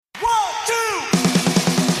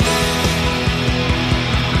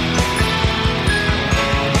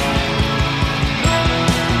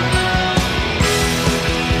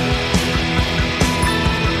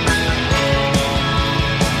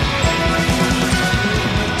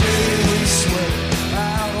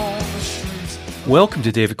Welcome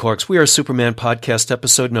to David Clark's We Are Superman podcast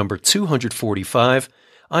episode number 245.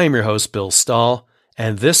 I am your host, Bill Stahl,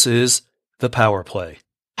 and this is The Power Play.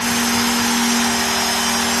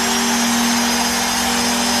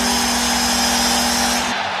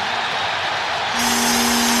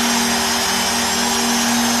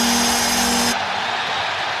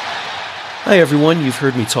 Hi everyone, you've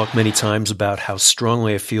heard me talk many times about how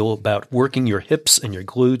strongly I feel about working your hips and your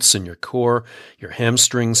glutes and your core, your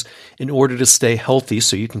hamstrings, in order to stay healthy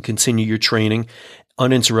so you can continue your training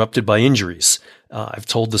uninterrupted by injuries. I've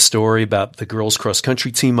told the story about the girls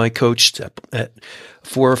cross-country team I coached at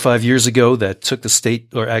 4 or 5 years ago that took the state,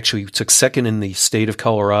 or actually took second in the state of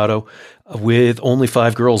Colorado with only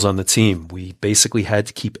 5 girls on the team. We basically had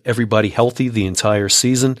to keep everybody healthy the entire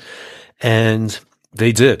season, and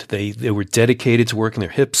they did. They were dedicated to working their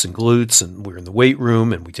hips and glutes, and we were in the weight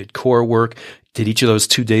room and we did core work, did each of those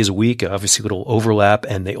 2 days a week, obviously a little overlap,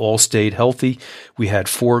 and they all stayed healthy. We had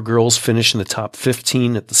 4 girls finish in the top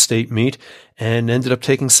 15 at the state meet and ended up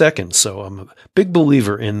taking second. So I'm a big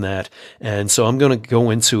believer in that. And so I'm going to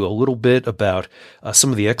go into a little bit about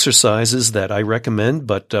some of the exercises that I recommend.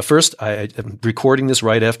 But first, I'm recording this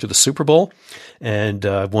right after the Super Bowl, and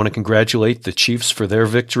I want to congratulate the Chiefs for their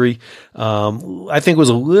victory. I think it was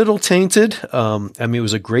a little tainted. It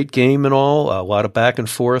was a great game and all, a lot of back and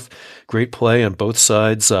forth, great play on both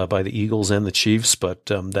sides by the Eagles and the Chiefs. But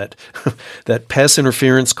that pass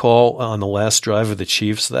interference call on the last drive of the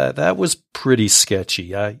Chiefs, that was pretty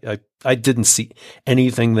sketchy. I didn't see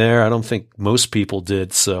anything there. I don't think most people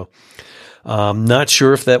did. So not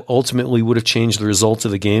sure if that ultimately would have changed the result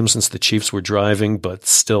of the game since the Chiefs were driving, but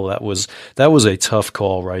still that was a tough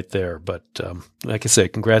call right there. But like I say,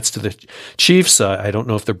 congrats to the Chiefs. I don't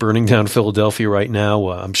know if they're burning down Philadelphia right now.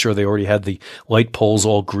 I'm sure they already had the light poles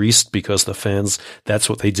all greased because the fans, that's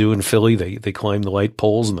what they do in Philly. They climb the light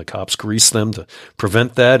poles and the cops grease them to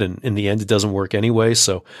prevent that. And in the end, it doesn't work anyway.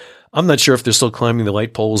 So I'm not sure if they're still climbing the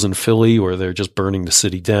light poles in Philly or they're just burning the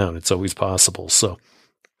city down. It's always possible. So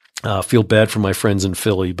feel bad for my friends in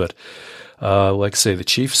Philly, but like I say, the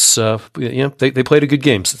Chiefs, they played a good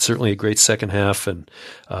game. So it's certainly a great second half, and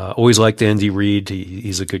always liked Andy Reid.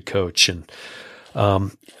 He's a good coach. And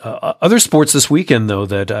other sports this weekend, though,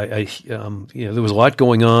 that there was a lot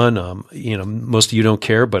going on. Most of you don't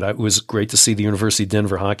care, but it was great to see the University of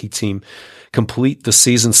Denver hockey team complete the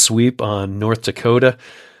season sweep on North Dakota.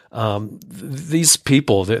 These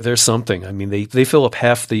people, they're something. I mean, they fill up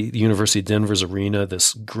half the University of Denver's arena,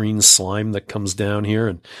 this green slime that comes down here.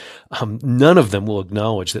 And none of them will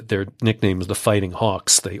acknowledge that their nickname is the Fighting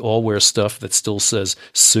Hawks. They all wear stuff that still says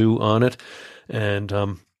Sioux on it. And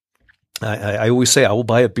I always say I will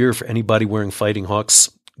buy a beer for anybody wearing Fighting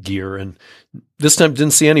Hawks gear. And this time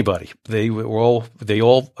didn't see anybody. They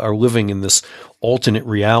all are living in this alternate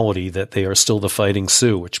reality that they are still the Fighting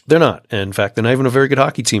Sioux, which they're not. And in fact, they're not even a very good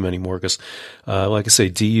hockey team anymore because, like I say,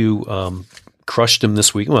 DU crushed them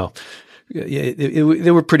this week. Well,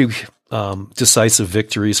 they were pretty decisive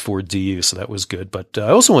victories for DU, so that was good. But I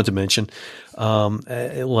also want to mention,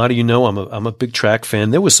 a lot of you know I'm a big track fan.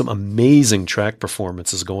 There was some amazing track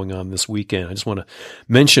performances going on this weekend. I just want to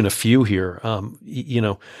mention a few here.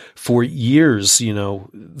 For years, the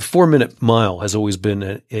 4-minute mile has always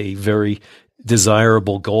been a very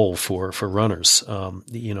desirable goal for runners.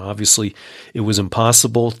 Obviously it was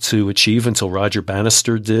impossible to achieve until Roger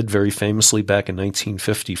Bannister did very famously back in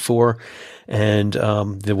 1954. And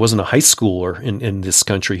there wasn't a high schooler in this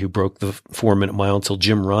country who broke the 4-minute mile until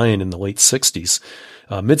Jim Ryan in the late 60s,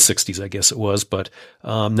 mid-60s, I guess it was. But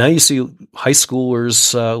now you see high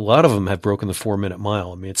schoolers, a lot of them have broken the 4-minute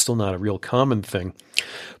mile. I mean, it's still not a real common thing.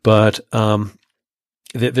 But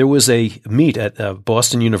there was a meet at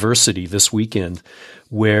Boston University this weekend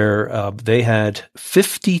where they had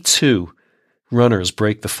 52 runners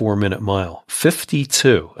break the 4-minute mile.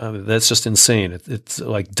 52. That's just insane. It's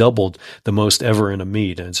like doubled the most ever in a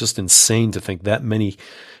meet. And it's just insane to think that many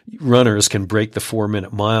runners can break the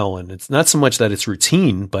 4-minute mile. And it's not so much that it's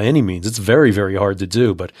routine by any means. It's very, very hard to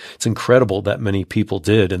do, but it's incredible that many people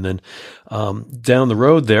did. And then down the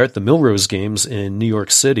road there at the Millrose Games in New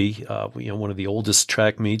York City, one of the oldest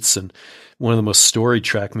track meets and one of the most storied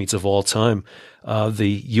track meets of all time,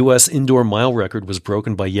 the U.S. indoor mile record was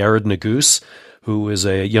broken by Yared Nuguse, who is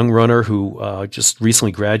a young runner who just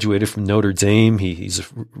recently graduated from Notre Dame.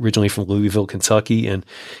 He's originally from Louisville, Kentucky, and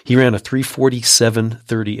he ran a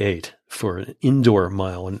 3:47:38 for an indoor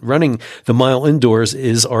mile. And running the mile indoors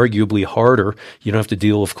is arguably harder. You don't have to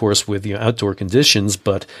deal, of course, with outdoor conditions,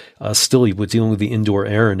 but still, with dealing with the indoor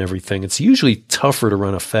air and everything, it's usually tougher to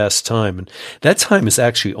run a fast time. And that time is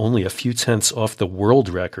actually only a few tenths off the world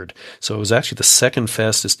record. So it was actually the second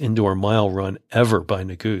fastest indoor mile run ever by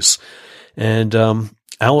Neguse. And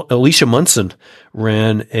Alicia Munson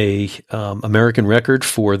ran a American record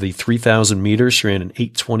for the 3,000 meters. She ran an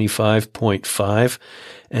 8:25.5.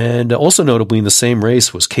 And also notably in the same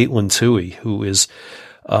race was Caitlin Toohey, who is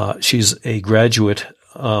she's a graduate,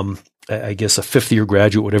 I guess a fifth-year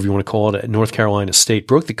graduate, whatever you want to call it, at North Carolina State,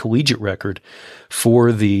 broke the collegiate record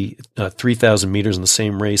for the 3,000 meters in the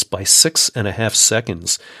same race by 6.5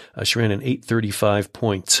 seconds. She ran an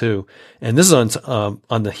 8:35.2. And this is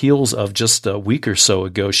on the heels of just a week or so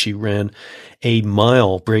ago, she ran a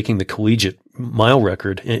mile, breaking the collegiate mile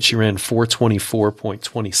record, and she ran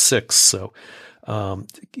 4:24.26. So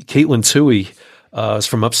Caitlin Toohey is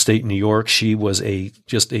from upstate New York. She was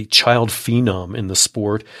just a child phenom in the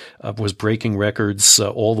sport, was breaking records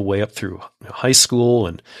all the way up through high school,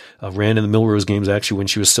 and ran in the Millrose Games actually when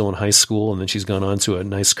she was still in high school, and then she's gone on to a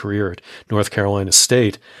nice career at North Carolina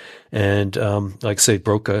State. And like I say,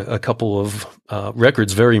 broke a couple of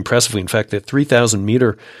records very impressively. In fact, that 3,000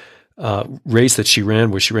 meter race that she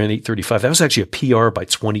ran, where she ran 8:35, that was actually a PR by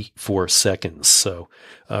 24 seconds. So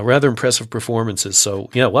rather impressive performances. So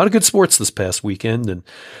yeah, a lot of good sports this past weekend. And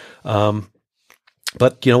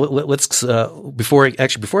but let's before I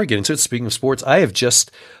get into it, speaking of sports, I have just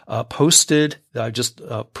put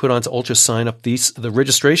onto Ultra Sign Up the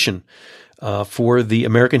registration for the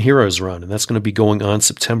American Heroes Run, and that's going to be going on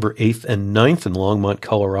September 8th and 9th in Longmont,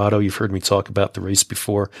 Colorado. You've heard me talk about the race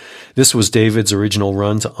before. This was David's original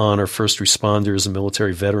run to honor first responders and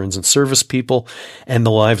military veterans and service people and the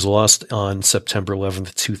lives lost on September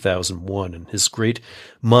 11th, 2001. And his great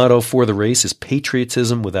motto for the race is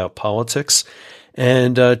patriotism without politics.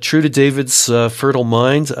 And true to David's fertile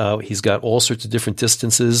mind, he's got all sorts of different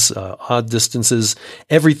distances, odd distances,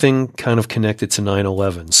 everything kind of connected to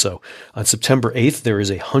 9/11. So on September 8th, there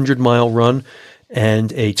is a 100-mile run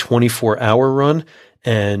and a 24-hour run,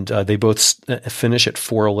 and they both finish at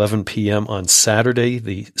 4:11 p.m. on Saturday,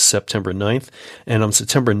 the September 9th. And on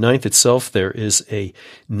September 9th itself, there is a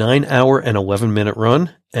 9-hour and 11-minute run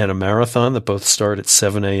and a marathon that both start at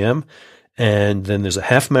 7 a.m., and then there's a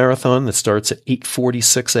half marathon that starts at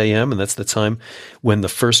 8:46 a.m., and that's the time when the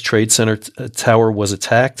first Trade Center tower was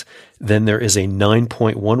attacked. Then there is a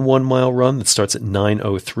 9.11 mile run that starts at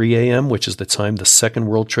 9:03 a.m., which is the time the second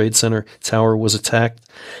World Trade Center tower was attacked.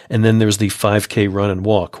 And then there's the 5K run and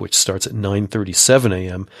walk, which starts at 9:37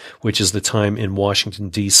 a.m., which is the time in Washington,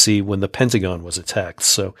 D.C. when the Pentagon was attacked.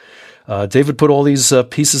 So David put all these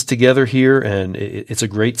pieces together here, and it's a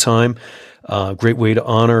great time. Great way to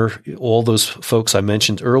honor all those folks I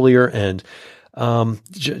mentioned earlier, and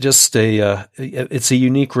it's a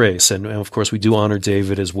unique race. And of course, we do honor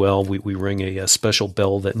David as well. We ring a special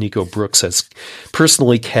bell that Nico Brooks has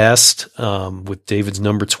personally cast with David's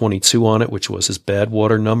number 22 on it, which was his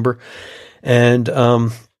Badwater number. And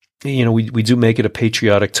we do make it a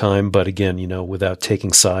patriotic time, but again, without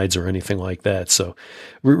taking sides or anything like that. So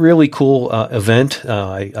really cool event.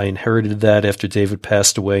 I inherited that after David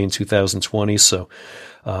passed away in 2020. So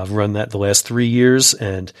I've run that the last 3 years,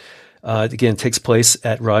 and again, it takes place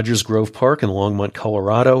at Rogers Grove Park in Longmont,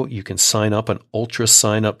 Colorado. You can sign up on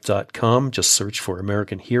ultrasignup.com. Just search for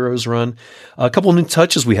American Heroes Run. A couple of new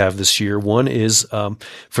touches we have this year. One is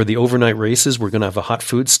for the overnight races, we're going to have a hot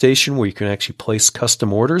food station where you can actually place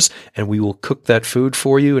custom orders, and we will cook that food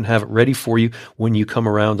for you and have it ready for you when you come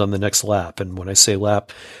around on the next lap. And when I say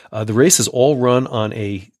lap, the race is all run on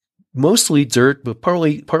a mostly dirt, but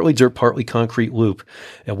partly dirt, partly concrete loop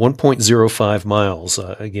at 1.05 miles.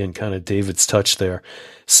 Again, kind of David's touch there.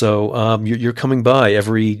 So you're coming by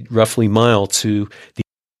every roughly mile to the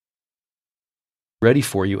ready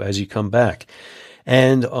for you as you come back.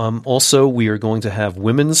 And also, we are going to have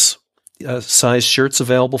women's size shirts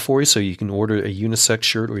available for you, so you can order a unisex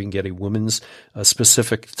shirt or you can get a women's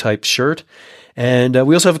specific type shirt. And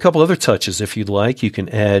we also have a couple other touches if you'd like. You can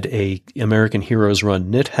add a American Heroes Run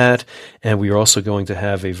knit hat, and we are also going to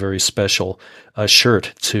have a very special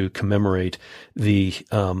shirt to commemorate the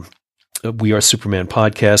We Are Superman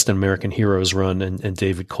podcast and American Heroes Run and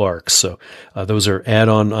David Clark. So those are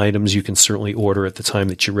add-on items you can certainly order at the time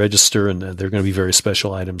that you register, and they're going to be very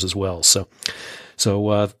special items as well. So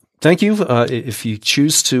thank you. If you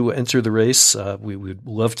choose to enter the race, we would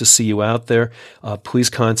love to see you out there.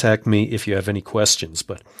 Please contact me if you have any questions.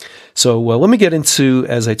 So let me get into,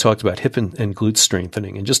 as I talked about, hip and glute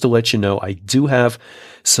strengthening. And just to let you know, I do have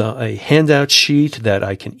a handout sheet that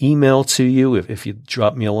I can email to you. If you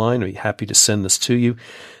drop me a line, I'd be happy to send this to you.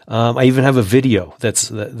 I even have a video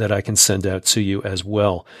that I can send out to you as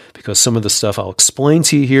well, because some of the stuff I'll explain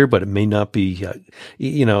to you here, but it may not be,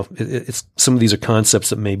 it's some of these are concepts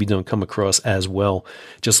that maybe don't come across as well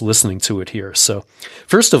just listening to it here. So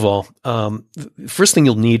first of all, the first thing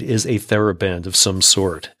you'll need is a TheraBand of some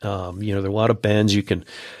sort. There are a lot of bands you can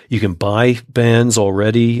buy bands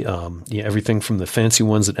already. Everything from the fancy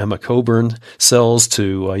ones that Emma Coburn sells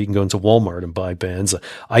to you can go into Walmart and buy bands.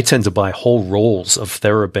 I tend to buy whole rolls of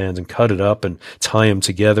TheraBand and cut it up and tie them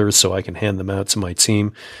together so I can hand them out to my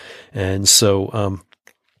team. And so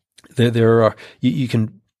there are you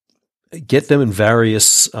can get them in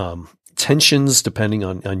various tensions depending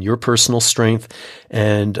on your personal strength,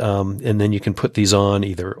 and then you can put these on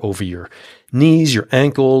either over your knees, your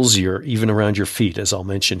ankles, even around your feet, as I'll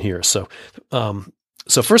mention here. So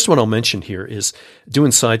first one I'll mention here is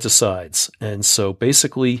doing side to sides. And so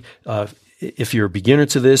basically, if you're a beginner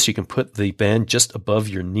to this, you can put the band just above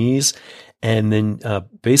your knees and then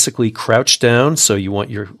basically crouch down. So you want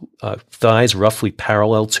your thighs roughly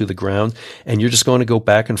parallel to the ground, and you're just going to go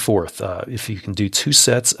back and forth. If you can do 2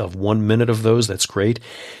 sets of 1 minute of those, that's great.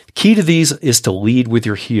 The key to these is to lead with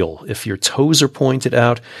your heel. If your toes are pointed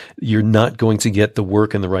out, you're not going to get the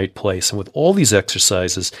work in the right place. And with all these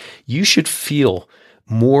exercises, you should feel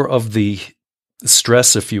more of the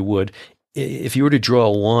stress, if you would. If you were to draw a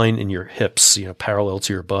line in your hips, parallel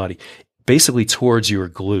to your body, basically towards your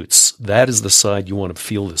glutes, that is the side you want to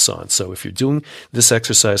feel this on. So if you're doing this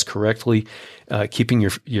exercise correctly, keeping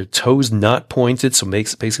your toes not pointed, so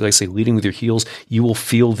basically I say leading with your heels, you will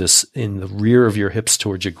feel this in the rear of your hips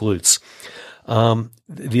towards your glutes.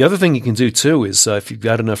 The other thing you can do too is if you've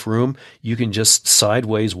got enough room, you can just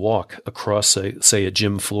sideways walk across, say, a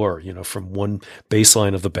gym floor, from one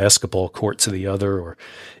baseline of the basketball court to the other, or,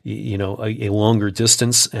 a longer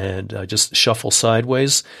distance, and just shuffle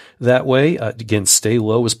sideways that way. Again, stay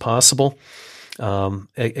low as possible.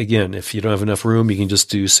 Again, if you don't have enough room, you can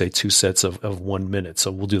just do, say, 2 sets of 1 minute.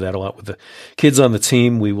 So we'll do that a lot with the kids on the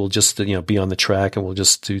team. We will just, be on the track, and we'll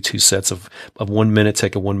just do 2 sets of 1 minute,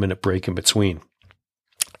 take a 1 minute break in between.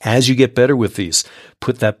 As you get better with these,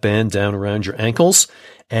 put that band down around your ankles.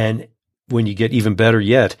 And when you get even better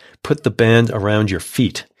yet, put the band around your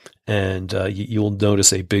feet. And you'll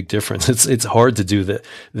notice a big difference. It's hard to do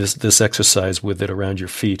this exercise with it around your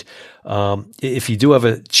feet. If you do have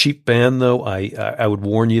a cheap band, though, I would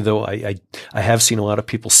warn you, though, I have seen a lot of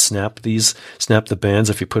people snap the bands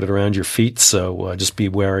if you put it around your feet. So just be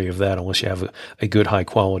wary of that unless you have a good high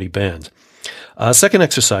quality band. Second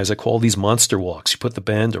exercise, I call these monster walks. You put the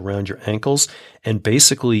band around your ankles, and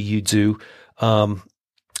basically you do toy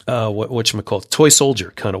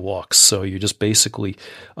soldier kind of walks. So you're just basically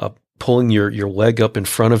pulling your leg up in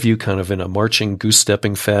front of you, kind of in a marching,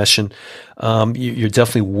 goose-stepping fashion. You're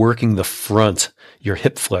definitely working the front, your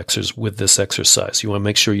hip flexors with this exercise. You want to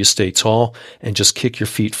make sure you stay tall and just kick your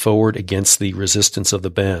feet forward against the resistance of the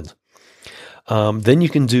band. Then you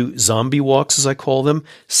can do zombie walks, as I call them.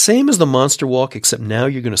 Same as the monster walk, except now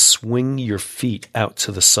you're going to swing your feet out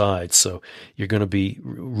to the side. So you're going to be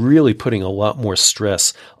really putting a lot more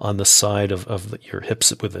stress on the side of your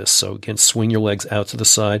hips with this. So again, swing your legs out to the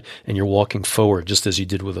side, and you're walking forward just as you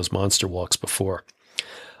did with those monster walks before.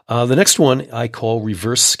 The next one I call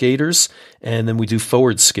reverse skaters, and then we do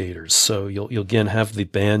forward skaters. So you'll again have the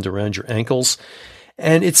band around your ankles.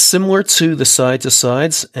 And it's similar to the side to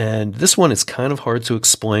sides, and this one is kind of hard to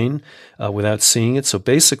explain without seeing it. So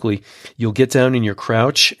basically, you'll get down in your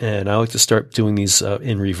crouch, and I like to start doing these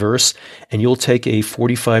in reverse, and you'll take a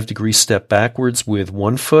 45-degree step backwards with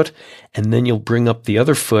one foot, and then you'll bring up the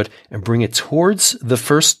other foot and bring it towards the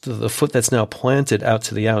foot that's now planted out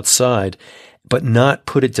to the outside, but not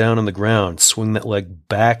put it down on the ground. Swing that leg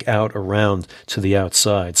back out around to the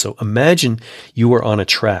outside. So imagine you are on a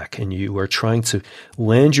track and you are trying to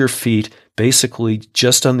land your feet basically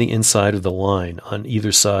just on the inside of the line on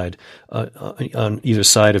either side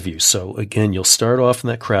of you. So again, you'll start off in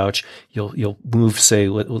that crouch. You'll move, say,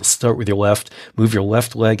 let's start with your left. Move your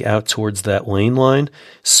left leg out towards that lane line.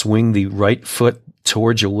 Swing the right foot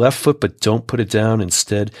towards your left foot, but don't put it down.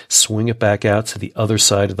 Instead, swing it back out to the other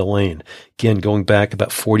side of the lane. Again, going back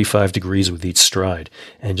about 45 degrees with each stride.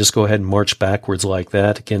 And just go ahead and march backwards like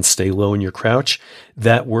that. Again, stay low in your crouch.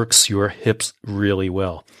 That works your hips really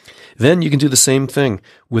well. Then you can do the same thing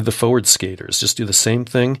with the forward skaters. Just do the same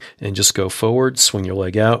thing and just go forward, swing your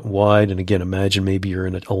leg out wide. And again, imagine maybe you're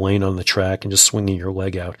in a lane on the track and just swinging your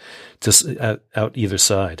leg out out either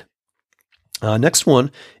side. Next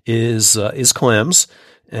one is clams.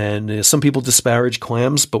 And some people disparage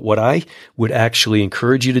clams, but what I would actually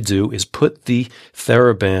encourage you to do is put the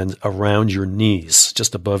TheraBand around your knees,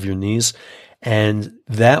 just above your knees, and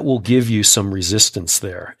that will give you some resistance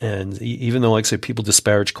there. And even though, like I say, people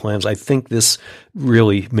disparage clams, I think this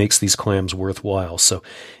really makes these clams worthwhile. So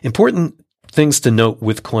important things to note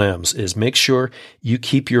with clams is make sure you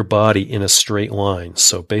keep your body in a straight line.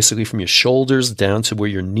 So basically from your shoulders down to where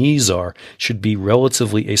your knees are should be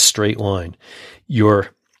relatively a straight line. Your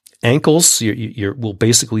ankles will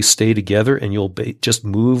basically stay together, and you'll just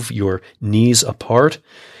move your knees apart.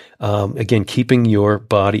 Again, keeping your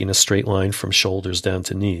body in a straight line from shoulders down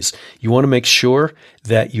to knees. You want to make sure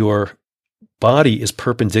that your body is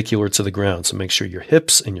perpendicular to the ground. So make sure your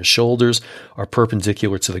hips and your shoulders are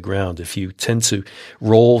perpendicular to the ground. If you tend to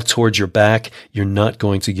roll towards your back, you're not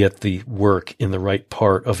going to get the work in the right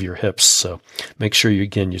part of your hips. So make sure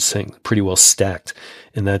you're staying pretty well stacked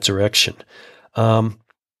in that direction.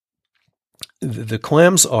 The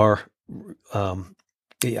clams are,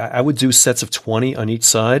 I would do sets of 20 on each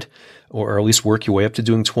side, or at least work your way up to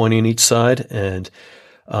doing 20 on each side. And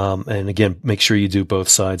again, make sure you do both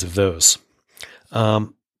sides of those.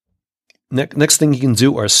 Next thing you can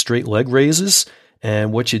do are straight leg raises.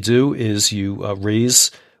 And what you do is you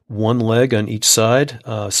raise one leg on each side.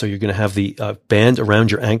 So you're going to have the band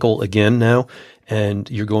around your ankle again now, and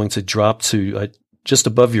you're going to drop to just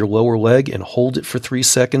above your lower leg and hold it for 3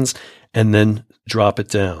 seconds and then drop it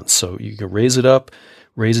down. So you can raise it up,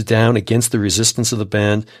 raise it down against the resistance of the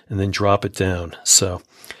band, and then drop it down. So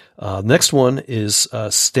next one is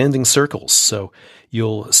standing circles. So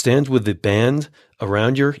you'll stand with the band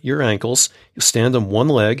around your ankles. You stand on one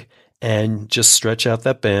leg and just stretch out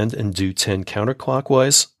that band and do 10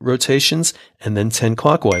 counterclockwise rotations and then 10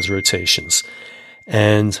 clockwise rotations.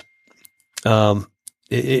 And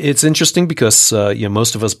it's interesting because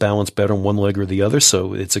most of us balance better on one leg or the other,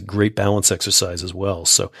 so it's a great balance exercise as well.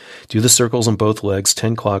 So do the circles on both legs,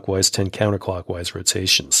 10 clockwise, 10 counterclockwise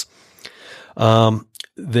rotations.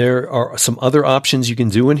 There are some other options you can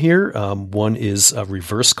do in here. One is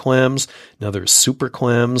reverse clams. Another is super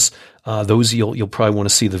clams. Those you'll probably want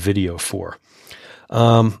to see the video for.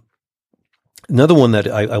 Another one that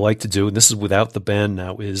I like to do, and this is without the band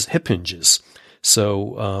now, is hip hinges.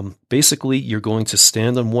 So basically, you're going to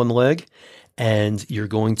stand on one leg, and you're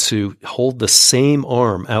going to hold the same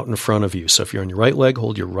arm out in front of you. So if you're on your right leg,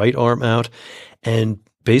 hold your right arm out, and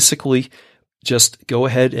basically just go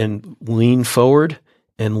ahead and lean forward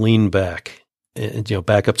and lean back, and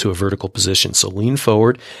back up to a vertical position. So lean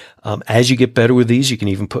forward. As you get better with these, you can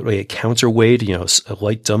even put a counterweight, a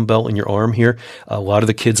light dumbbell in your arm here. A lot of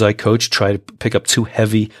the kids I coach try to pick up too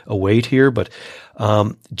heavy a weight here, but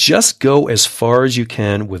just go as far as you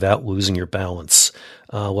can without losing your balance.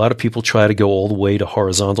 A lot of people try to go all the way to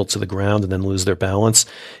horizontal to the ground and then lose their balance.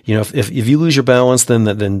 If you lose your balance,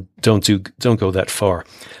 then don't go that far.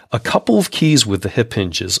 A couple of keys with the hip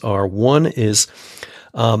hinges are, one is,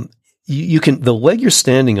 the leg you're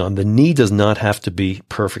standing on, the knee does not have to be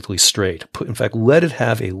perfectly straight. In fact, let it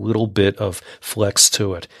have a little bit of flex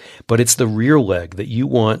to it. But it's the rear leg that you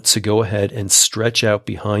want to go ahead and stretch out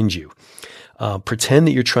behind you. Pretend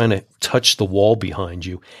that you're trying to touch the wall behind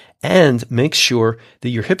you, and make sure that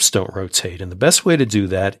your hips don't rotate. And the best way to do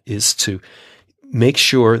that is to make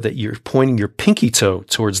sure that you're pointing your pinky toe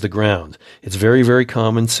towards the ground. It's very, very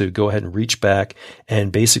common to go ahead and reach back,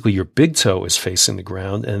 and basically your big toe is facing the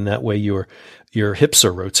ground, and that way your hips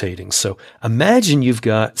are rotating. So imagine you've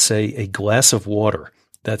got, say, a glass of water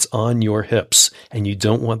that's on your hips, and you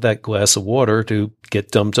don't want that glass of water to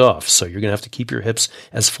get dumped off. So you're going to have to keep your hips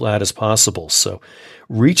as flat as possible. So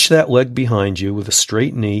reach that leg behind you with a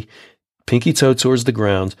straight knee, pinky toe towards the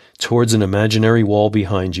ground, towards an imaginary wall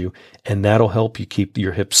behind you, and that'll help you keep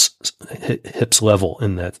your hips level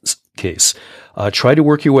in that case. Try to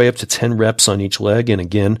work your way up to 10 reps on each leg, and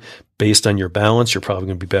again, based on your balance, you're probably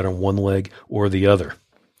going to be better on one leg or the other.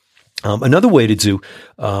 Another way to do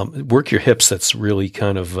work your hips that's really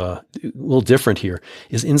kind of a little different here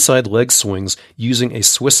is inside leg swings using a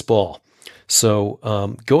Swiss ball.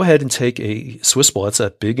 So go ahead and take a Swiss ball, that's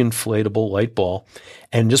that big inflatable light ball,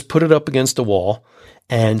 and just put it up against a wall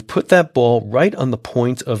and put that ball right on the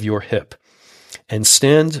point of your hip and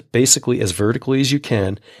stand basically as vertically as you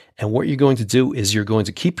can. And what you're going to do is you're going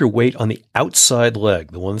to keep your weight on the outside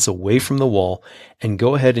leg, the one that's away from the wall, and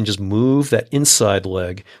go ahead and just move that inside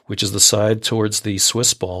leg, which is the side towards the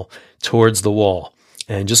Swiss ball, towards the wall.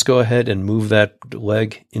 And just go ahead and move that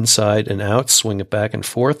leg inside and out, swing it back and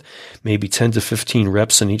forth, maybe 10 to 15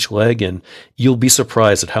 reps in each leg, and you'll be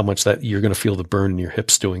surprised at how much that you're going to feel the burn in your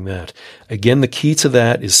hips doing that. Again, the key to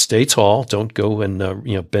that is stay tall. Don't go and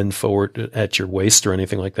bend forward at your waist or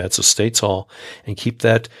anything like that. So stay tall and keep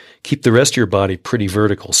the rest of your body pretty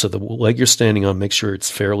vertical. So the leg you're standing on, make sure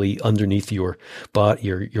it's fairly underneath your body,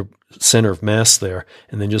 your center of mass there,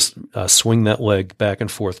 and then just swing that leg back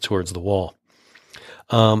and forth towards the wall.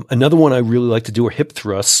 Another one I really like to do are hip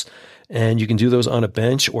thrusts, and you can do those on a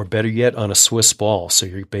bench or better yet on a Swiss ball. So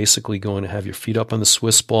you're basically going to have your feet up on the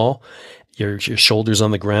Swiss ball, your shoulders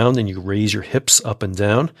on the ground, and you raise your hips up and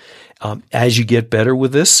down. As you get better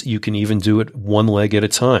with this, you can even do it one leg at a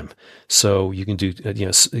time. So you can do,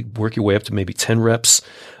 work your way up to maybe 10 reps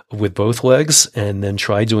with both legs, and then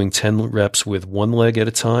try doing 10 reps with one leg at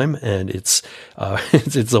a time. And it's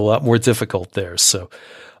a lot more difficult there. So,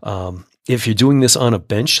 if you're doing this on a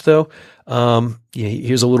bench, though,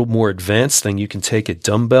 here's a little more advanced thing. You can take a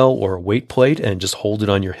dumbbell or a weight plate and just hold it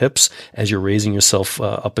on your hips as you're raising yourself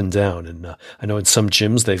up and down. And I know in some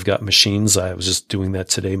gyms they've got machines. I was just doing that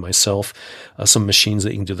today myself. Some machines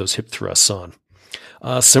that you can do those hip thrusts on.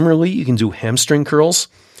 Similarly, you can do hamstring curls,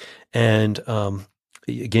 and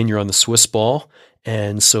again, you're on the Swiss ball.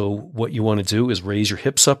 And so what you want to do is raise your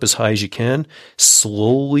hips up as high as you can,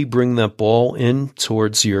 slowly bring that ball in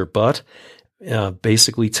towards your butt,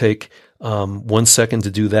 basically take 1 second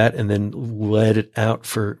to do that, and then let it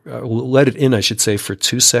in, I should say, for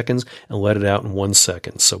 2 seconds, and let it out in 1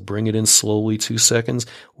 second. So bring it in slowly 2 seconds,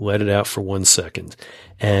 let it out for 1 second.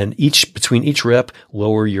 And between each rep,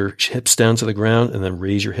 lower your hips down to the ground and then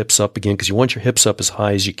raise your hips up again, because you want your hips up as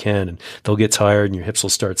high as you can, and they'll get tired and your hips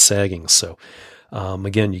will start sagging. So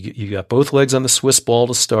again, you got both legs on the Swiss ball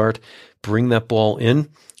to start. Bring that ball in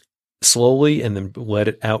slowly and then let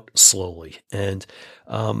it out slowly. And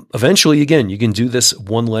eventually, again, you can do this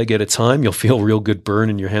one leg at a time. You'll feel real good burn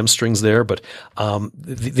in your hamstrings there. But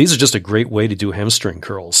these are just a great way to do hamstring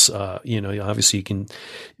curls. Obviously you can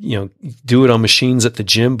do it on machines at the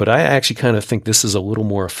gym, but I actually kind of think this is a little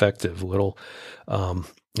more effective. It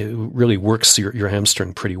really works your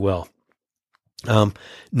hamstring pretty well.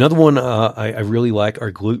 Another one I really like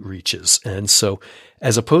are glute reaches. And so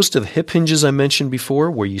as opposed to the hip hinges I mentioned before,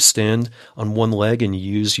 where you stand on one leg and you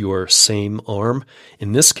use your same arm,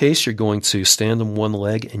 in this case, you're going to stand on one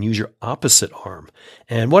leg and use your opposite arm.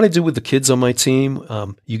 And what I do with the kids on my team,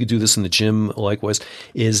 you could do this in the gym likewise,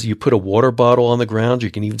 is you put a water bottle on the ground. You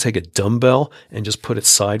can even take a dumbbell and just put it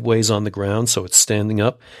sideways on the ground so it's standing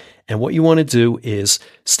up. And what you want to do is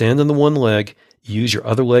stand on the one leg, use your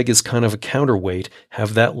other leg as kind of a counterweight,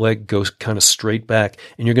 have that leg go kind of straight back,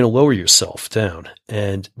 and you're going to lower yourself down.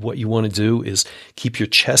 And what you want to do is keep your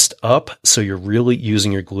chest up so you're really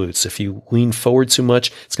using your glutes. If you lean forward too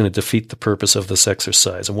much, it's going to defeat the purpose of this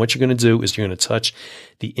exercise. And what you're going to do is you're going to touch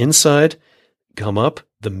the inside, come up,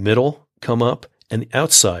 the middle, come up, and the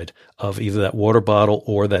outside of either that water bottle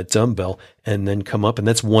or that dumbbell, and then come up, and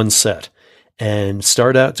that's one set. And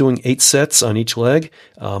start out doing 8 sets on each leg.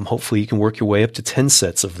 Hopefully you can work your way up to 10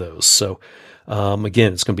 sets of those. So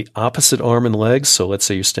again, it's going to be opposite arm and legs. So let's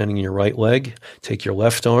say you're standing in your right leg, take your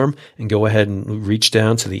left arm and go ahead and reach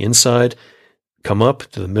down to the inside, come up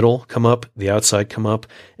to the middle, come up, the outside, come up.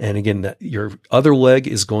 And again, your other leg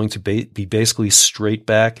is going to be basically straight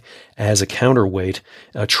back as a counterweight.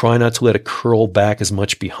 Try not to let it curl back as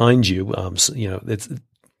much behind you.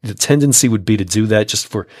 The tendency would be to do that just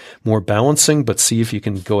for more balancing, but see if you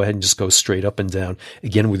can go ahead and just go straight up and down,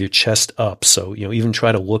 again, with your chest up. So, even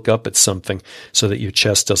try to look up at something so that your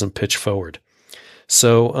chest doesn't pitch forward.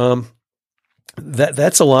 So,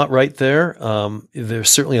 that's a lot right there. There's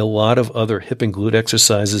certainly a lot of other hip and glute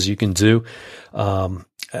exercises you can do.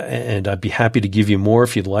 And I'd be happy to give you more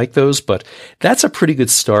if you'd like those, but that's a pretty good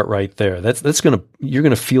start right there. You're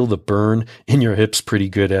going to feel the burn in your hips pretty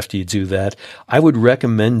good after you do that. I would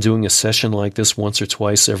recommend doing a session like this once or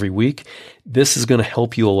twice every week. This is going to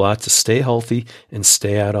help you a lot to stay healthy and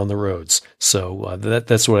stay out on the roads. So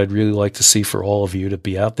that's what I'd really like to see for all of you, to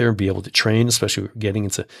be out there and be able to train, especially getting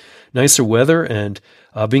into nicer weather and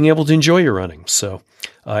being able to enjoy your running. So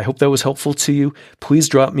I hope that was helpful to you. Please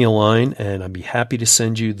drop me a line and I'd be happy to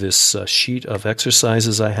send you this sheet of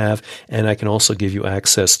exercises I have. And I can also give you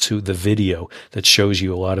access to the video that shows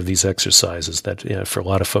you a lot of these exercises that, for a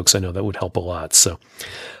lot of folks, I know that would help a lot. So,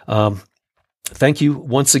 Thank you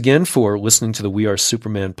once again for listening to the We Are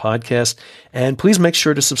Superman podcast. And please make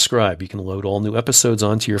sure to subscribe. You can load all new episodes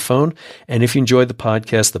onto your phone. And if you enjoyed the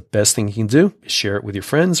podcast, the best thing you can do is share it with your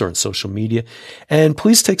friends or on social media. And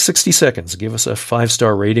please take 60 seconds. Give us a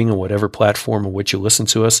 5-star rating on whatever platform on which you listen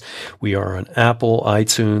to us. We are on Apple,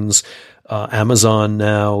 iTunes, Amazon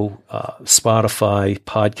now, Spotify,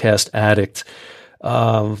 Podcast Addict.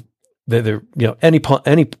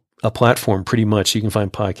 Any a platform, pretty much you can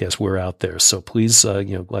find podcasts. We're out there. So please,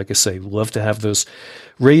 like I say, love to have those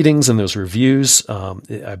ratings and those reviews.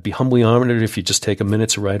 I'd be humbly honored if you just take a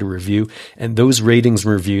minute to write a review. And those ratings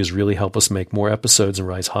and reviews really help us make more episodes and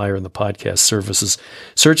rise higher in the podcast services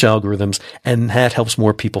search algorithms. And that helps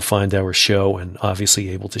more people find our show and obviously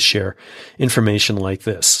able to share information like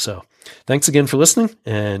this. So thanks again for listening.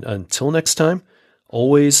 And until next time,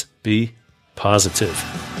 always be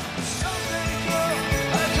positive.